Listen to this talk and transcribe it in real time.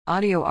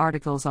Audio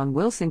articles on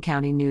Wilson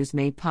County News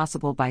made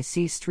possible by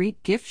C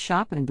Street Gift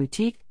Shop and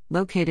Boutique,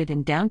 located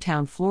in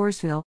downtown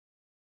Floresville.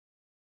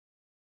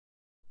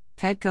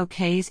 Fedco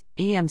K's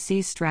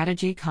EMC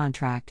Strategy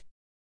Contract.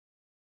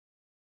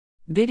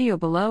 Video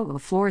below. The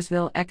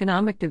Floresville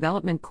Economic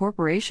Development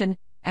Corporation,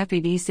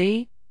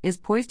 FEDC, is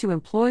poised to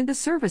employ the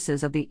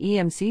services of the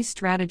EMC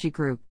Strategy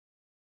Group.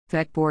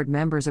 FEDC board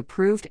members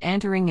approved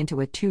entering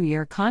into a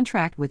 2-year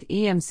contract with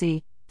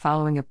EMC,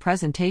 following a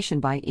presentation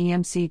by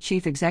EMC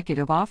Chief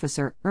Executive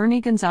Officer Ernie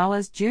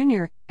Gonzalez,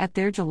 Jr., at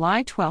their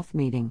July 12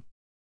 meeting.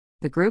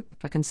 The group,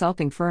 a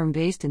consulting firm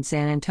based in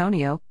San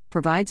Antonio,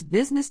 provides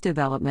business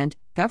development,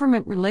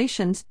 government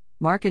relations,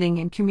 marketing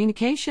and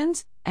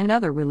communications, and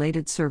other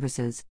related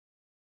services.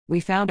 "We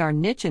found our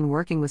niche in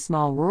working with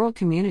small rural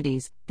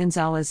communities,"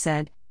 Gonzalez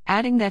said,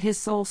 adding that his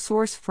sole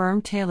source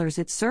firm tailors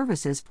its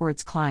services for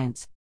its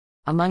clients.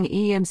 Among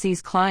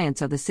EMC's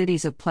clients are the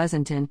cities of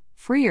Pleasanton,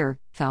 Freer,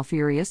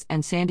 Falfurrias,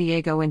 and San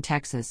Diego in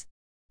Texas.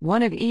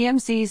 One of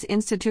EMC's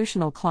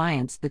institutional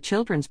clients, the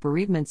Children's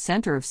Bereavement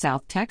Center of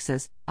South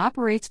Texas,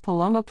 operates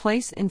Paloma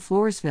Place in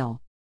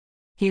Floresville.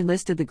 He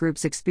listed the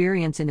group's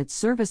experience in its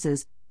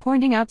services,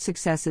 pointing out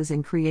successes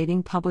in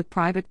creating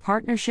public-private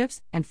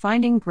partnerships and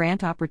finding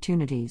grant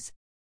opportunities.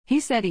 He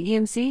said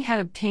EMC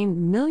had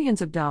obtained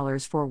millions of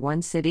dollars for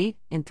one city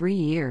in 3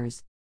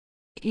 years.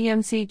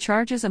 EMC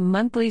charges a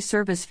monthly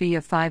service fee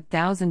of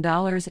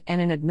 $5,000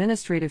 and an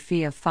administrative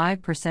fee of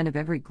 5% of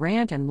every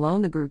grant and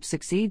loan the group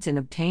succeeds in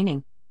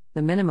obtaining.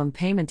 The minimum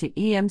payment to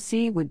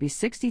EMC would be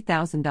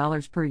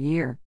 $60,000 per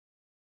year.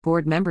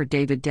 Board member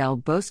David Del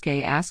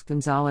Bosque asked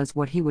Gonzalez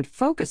what he would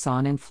focus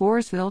on in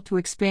Floresville to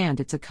expand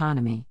its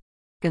economy.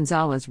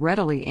 Gonzalez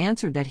readily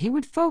answered that he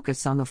would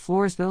focus on the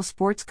Floresville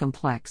Sports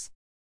Complex.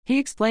 He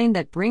explained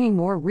that bringing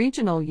more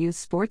regional youth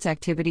sports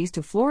activities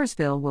to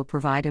Floresville will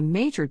provide a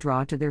major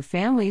draw to their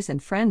families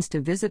and friends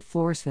to visit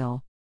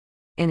Floresville.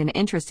 In an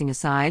interesting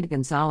aside,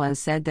 Gonzalez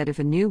said that if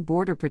a new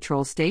Border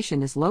Patrol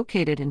station is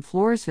located in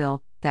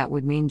Floresville, that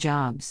would mean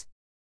jobs.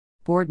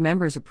 Board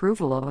members'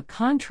 approval of a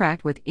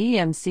contract with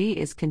EMC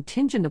is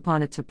contingent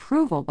upon its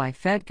approval by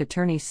FEDC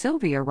attorney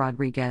Sylvia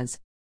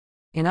Rodriguez.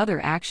 In other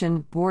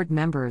action, board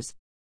members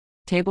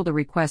tabled a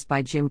request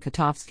by Jim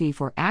Katofsky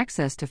for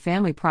access to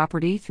family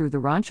property through the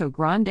Rancho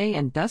Grande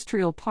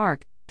Industrial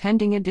Park,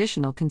 pending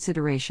additional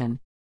consideration.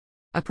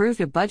 Approved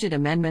a budget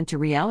amendment to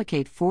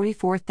reallocate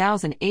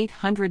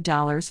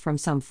 $44,800 from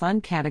some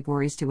fund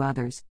categories to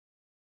others.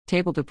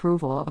 Tabled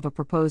approval of a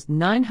proposed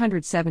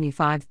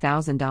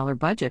 $975,000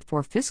 budget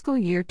for fiscal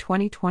year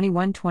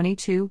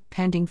 2021-22,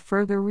 pending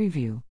further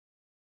review.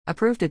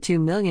 Approved a $2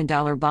 million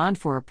bond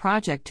for a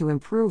project to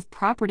improve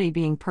property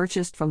being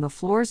purchased from the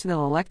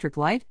Floresville Electric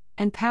Light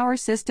and Power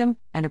System,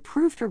 and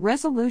approved a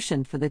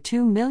resolution for the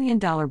 $2 million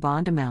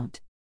bond amount.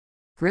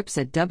 Grips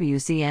at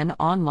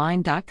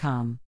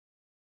WCNOnline.com.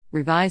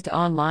 Revised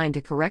online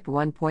to correct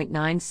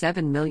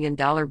 $1.97 million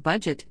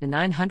budget to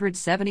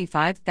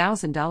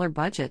 $975,000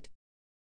 budget.